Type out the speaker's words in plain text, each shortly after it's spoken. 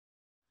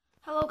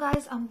Hello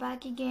guys, I'm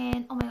back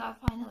again. Oh my god,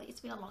 finally, it's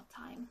been a long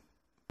time.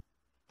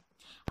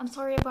 I'm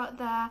sorry about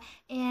that.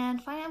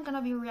 And finally I'm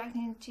gonna be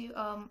reacting to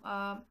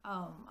I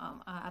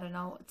don't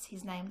know what's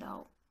his name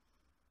though.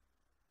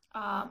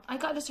 I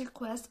got this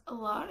request a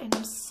lot and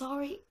I'm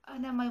sorry,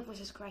 and now my voice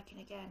is cracking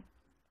again.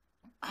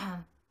 I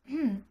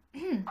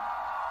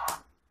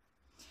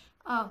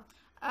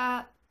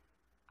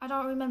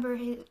don't remember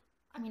his,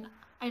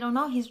 I don't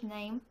know his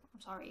name. I'm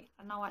sorry,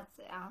 I don't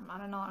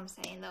know what I'm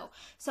saying though.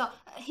 So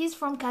he's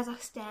from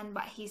Kazakhstan,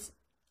 but he's,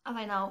 as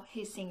I know,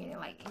 he's singing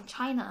like in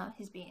China.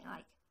 He's being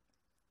like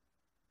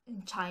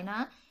in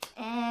China,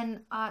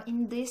 and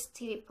in this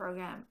TV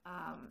program,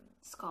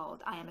 it's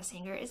called I Am a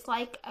Singer. It's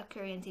like a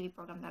Korean TV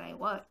program that I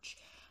watch.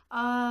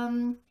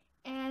 And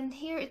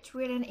here it's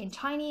written in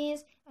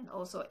Chinese and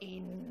also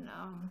in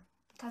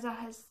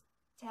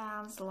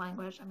Kazakhstan's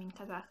language,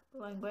 Kazakh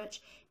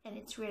language, and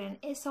it's written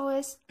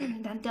SOS,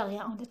 then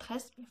terrien,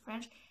 détresse in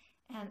French,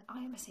 and I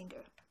am a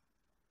singer.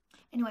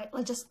 Anyway,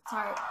 let's just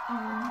start.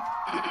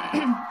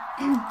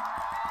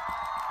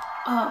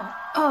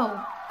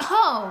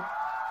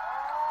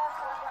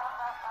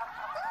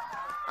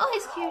 Oh,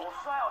 he's cute.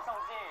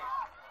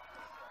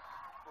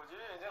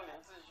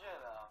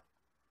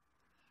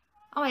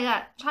 Oh my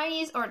god,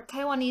 Chinese or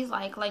Taiwanese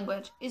like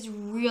language is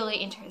really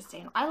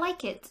interesting. I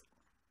like it,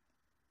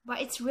 but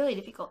it's really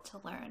difficult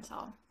to learn,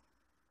 so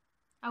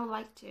I would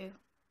like to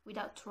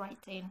without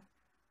writing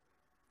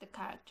the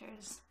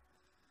characters.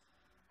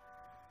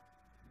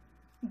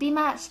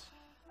 Dimash.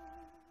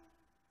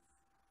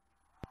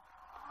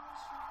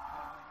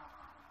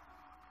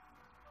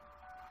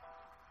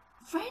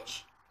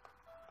 French?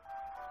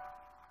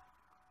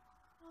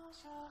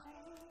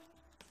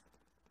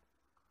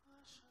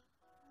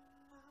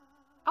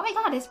 Oh my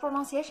god, his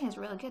pronunciation is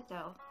really good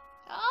though.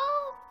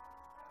 Oh!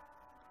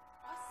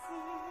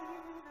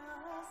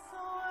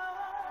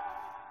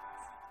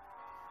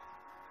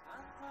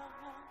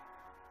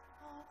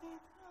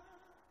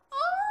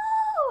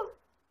 Oh!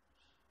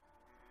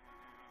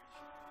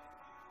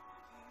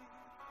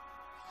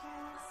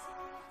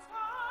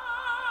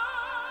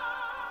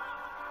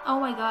 Oh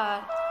my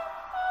god.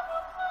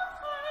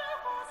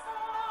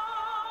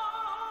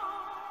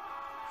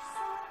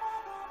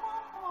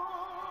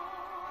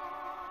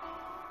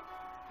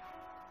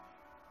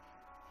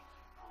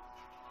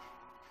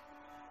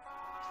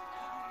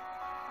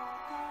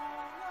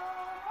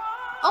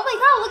 Oh my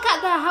god, look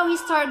at that, how he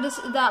started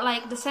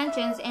the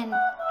sentence and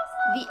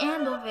the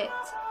end of it.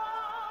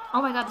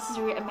 Oh my god, this is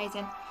really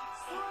amazing.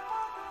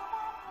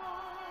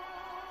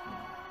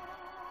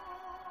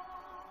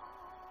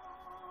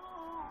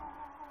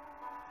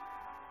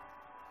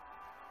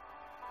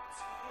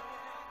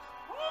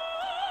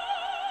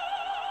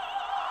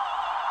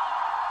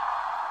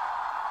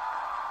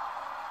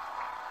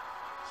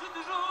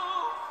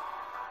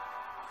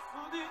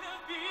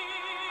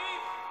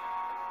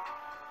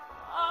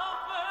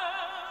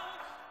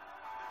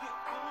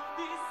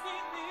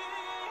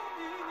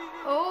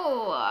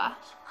 Oh,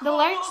 the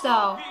lyrics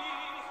though.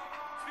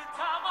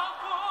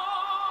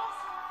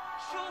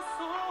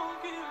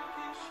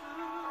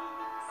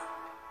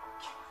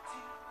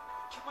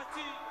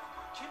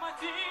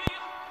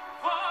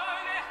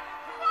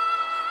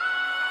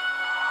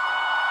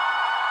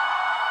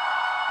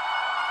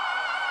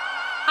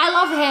 I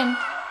love him.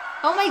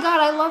 Oh my god,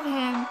 I love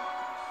him.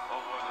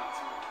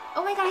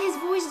 Oh my god, his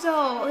voice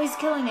though, he's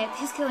killing it.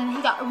 He's killing it.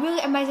 He got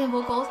really amazing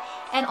vocals,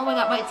 and oh my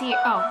god,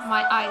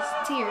 my eyes,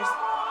 tears.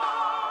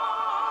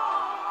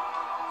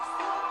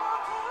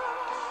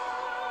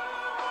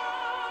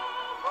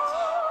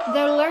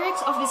 The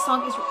lyrics of this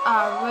song is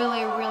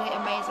really, really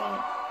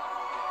amazing.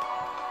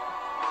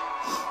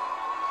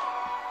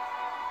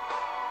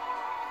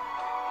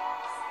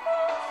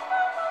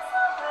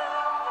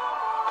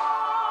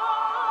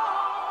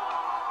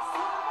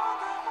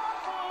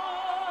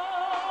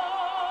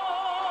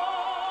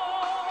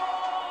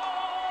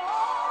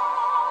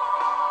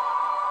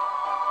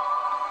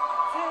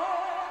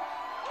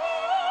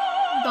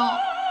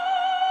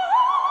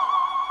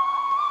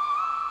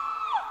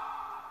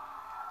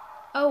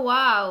 Oh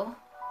wow.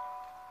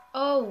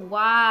 Oh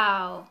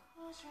wow.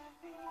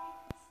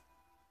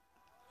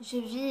 Je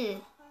vis.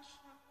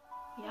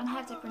 You don't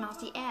have to pronounce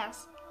the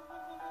S.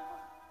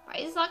 But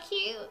it's so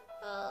cute.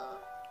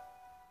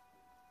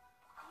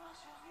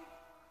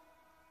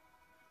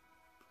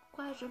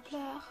 Pourquoi je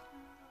pleure?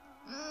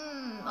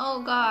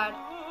 Oh god.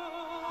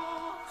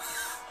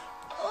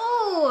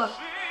 Oh.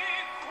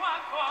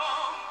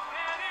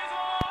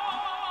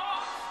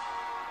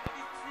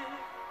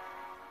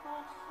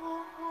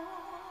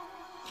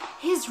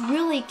 He's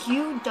really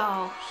cute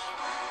though.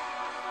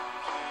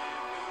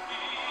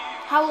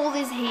 How old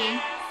is he?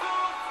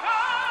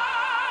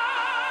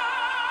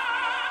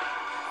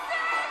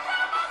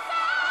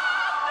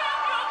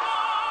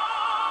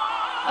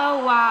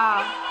 Oh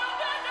wow.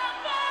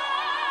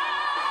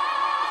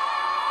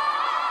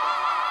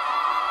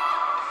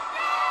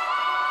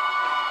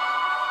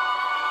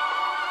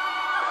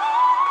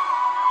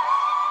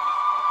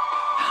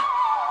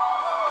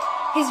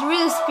 He's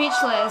really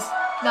speechless.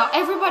 No,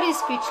 everybody's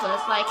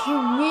speechless. Like, he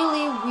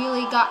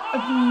really got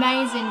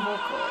amazing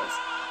vocals.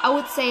 I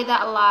would say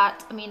that a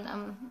lot. I mean,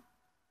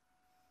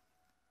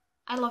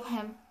 I love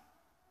him.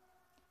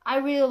 I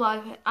really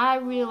love it. I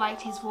really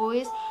liked his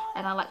voice,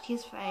 and I liked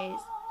his face.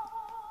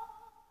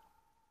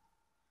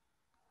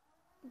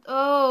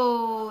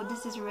 Oh,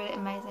 this is really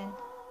amazing.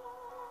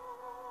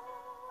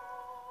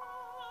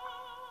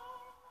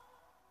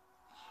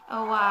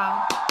 Oh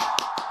wow.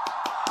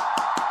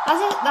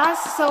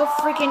 That's so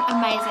freaking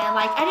amazing.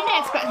 Like, I didn't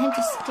expect him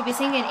to be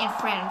singing in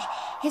French.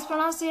 His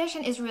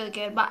pronunciation is really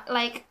good, but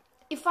like,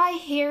 if I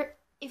hear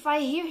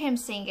him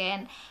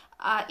singing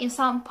in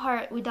some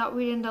part without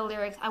reading the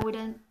lyrics, I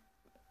wouldn't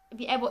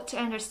be able to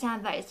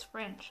understand that it's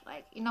French.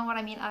 Like, you know what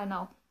I mean? I don't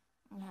know.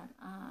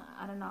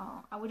 I don't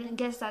know. I wouldn't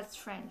guess that's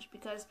French,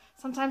 because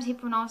sometimes he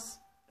pronounces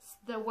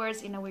the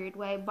words in a weird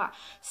way, but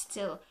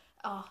still,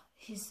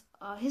 he's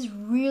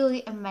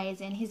really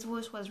amazing. His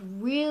voice was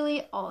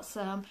really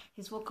awesome.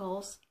 His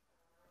vocals,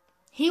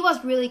 he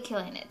was really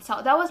killing it.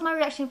 So that was my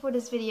reaction for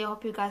this video.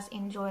 Hope you guys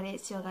enjoyed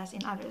it. See you guys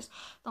in others.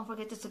 Don't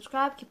forget to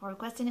subscribe, keep on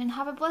requesting, and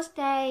have a blessed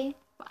day.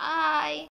 Bye.